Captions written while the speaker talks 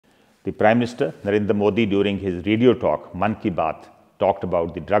The Prime Minister, Narendra Modi, during his radio talk, Mann Ki Baat, talked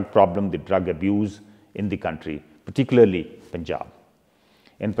about the drug problem, the drug abuse in the country, particularly Punjab.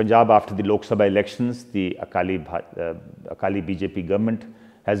 In Punjab, after the Lok Sabha elections, the Akali-BJP government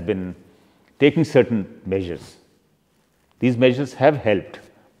has been taking certain measures. These measures have helped,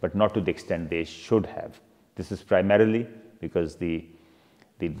 but not to the extent they should have. This is primarily because the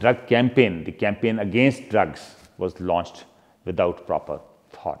drug campaign, the campaign against drugs, was launched without proper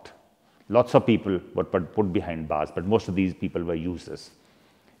thought. Lots of people were put behind bars, but most of these people were users.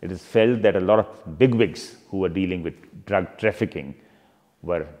 It is felt that a lot of bigwigs who were dealing with drug trafficking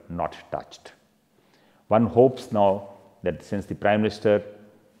were not touched. One hopes now that since the Prime Minister,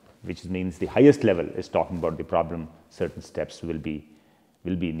 which means the highest level, is talking about the problem, certain steps will be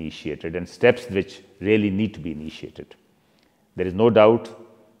initiated, and steps which really need to be initiated. There is no doubt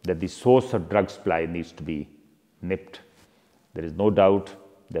that the source of drug supply needs to be nipped. There is no doubt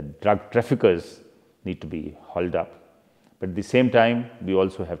that drug traffickers need to be hauled up. But at the same time, we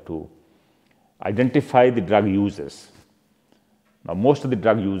also have to identify the drug users. Now, most of the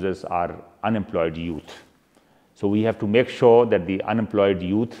drug users are unemployed youth. So we have to make sure that the unemployed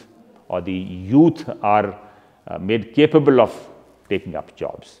youth or the youth are made capable of taking up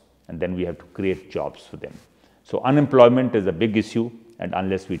jobs, and then we have to create jobs for them. So unemployment is a big issue, and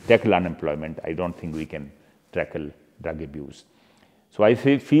unless we tackle unemployment, I don't think we can tackle drug abuse. So I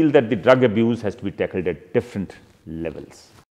feel that the drug abuse has to be tackled at different levels.